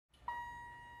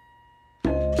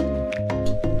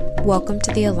Welcome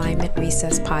to the Alignment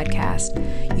Recess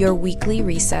podcast, your weekly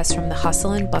recess from the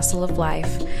hustle and bustle of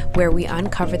life, where we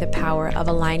uncover the power of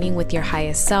aligning with your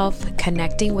highest self,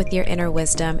 connecting with your inner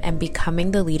wisdom, and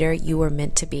becoming the leader you were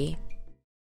meant to be.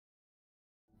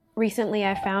 Recently,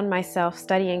 I found myself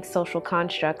studying social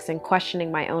constructs and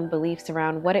questioning my own beliefs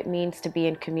around what it means to be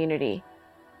in community.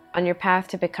 On your path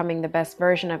to becoming the best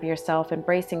version of yourself,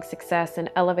 embracing success,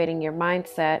 and elevating your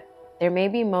mindset, there may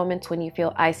be moments when you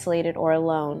feel isolated or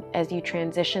alone as you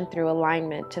transition through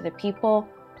alignment to the people,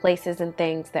 places, and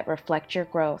things that reflect your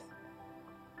growth.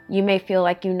 You may feel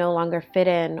like you no longer fit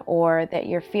in, or that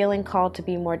you're feeling called to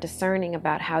be more discerning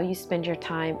about how you spend your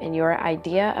time, and your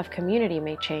idea of community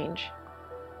may change.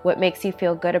 What makes you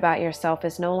feel good about yourself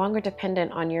is no longer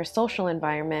dependent on your social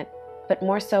environment, but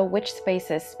more so which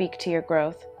spaces speak to your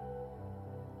growth.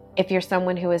 If you're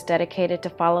someone who is dedicated to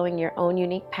following your own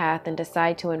unique path and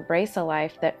decide to embrace a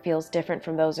life that feels different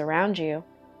from those around you,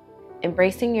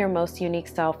 embracing your most unique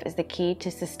self is the key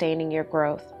to sustaining your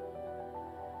growth.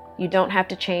 You don't have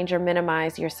to change or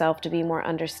minimize yourself to be more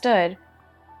understood,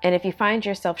 and if you find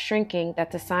yourself shrinking,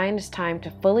 that's a sign it's time to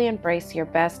fully embrace your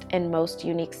best and most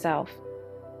unique self.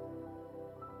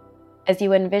 As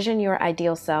you envision your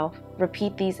ideal self,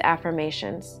 repeat these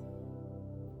affirmations.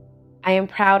 I am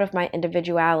proud of my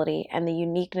individuality and the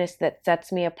uniqueness that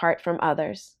sets me apart from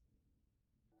others.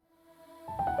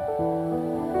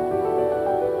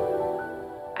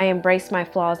 I embrace my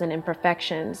flaws and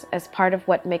imperfections as part of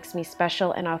what makes me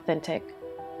special and authentic.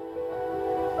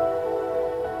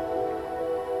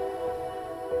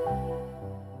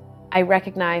 I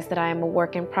recognize that I am a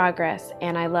work in progress,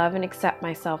 and I love and accept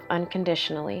myself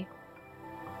unconditionally.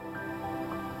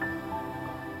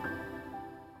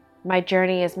 My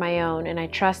journey is my own, and I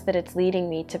trust that it's leading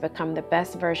me to become the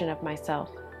best version of myself.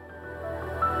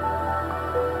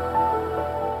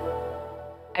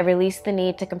 I release the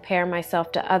need to compare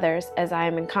myself to others, as I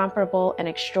am incomparable and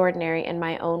extraordinary in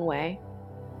my own way.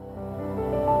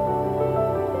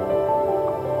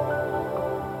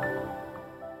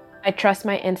 I trust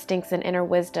my instincts and inner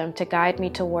wisdom to guide me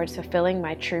towards fulfilling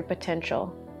my true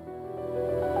potential.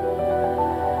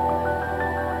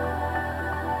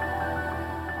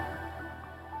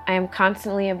 I am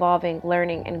constantly evolving,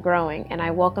 learning, and growing, and I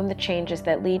welcome the changes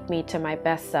that lead me to my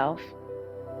best self.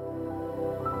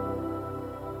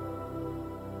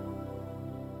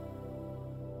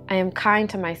 I am kind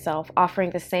to myself,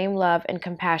 offering the same love and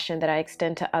compassion that I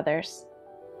extend to others.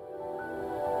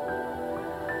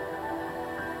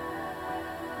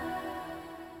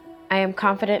 I am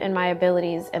confident in my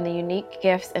abilities and the unique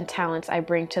gifts and talents I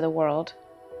bring to the world.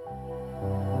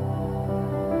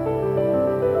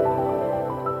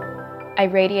 I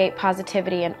radiate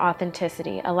positivity and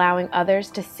authenticity, allowing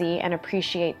others to see and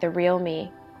appreciate the real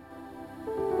me.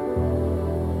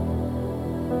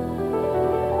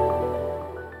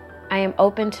 I am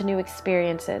open to new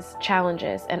experiences,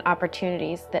 challenges, and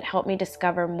opportunities that help me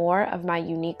discover more of my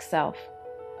unique self.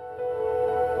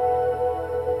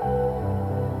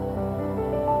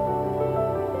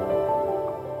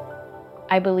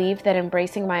 I believe that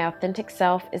embracing my authentic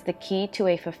self is the key to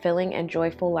a fulfilling and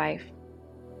joyful life.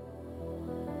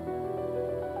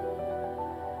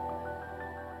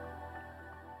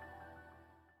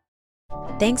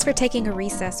 Thanks for taking a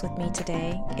recess with me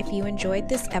today. If you enjoyed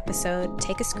this episode,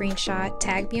 take a screenshot,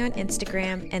 tag me on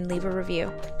Instagram, and leave a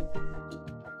review.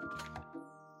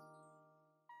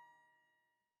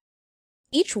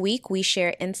 Each week, we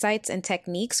share insights and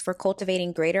techniques for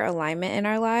cultivating greater alignment in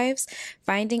our lives,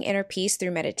 finding inner peace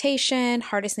through meditation,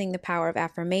 harnessing the power of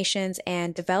affirmations,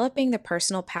 and developing the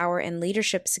personal power and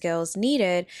leadership skills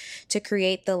needed to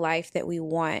create the life that we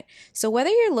want. So whether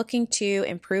you're looking to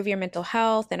improve your mental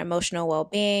health and emotional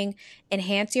well-being,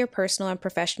 enhance your personal and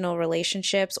professional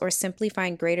relationships, or simply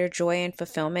find greater joy and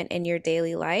fulfillment in your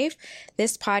daily life,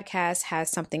 this podcast has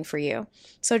something for you.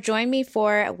 So join me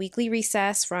for a weekly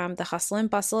recess from the hustle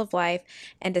and bustle of life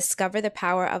and discover the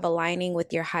power of aligning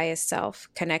with your highest self,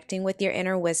 connecting with your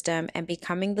inner wisdom, and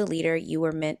becoming the leader you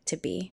were meant to be.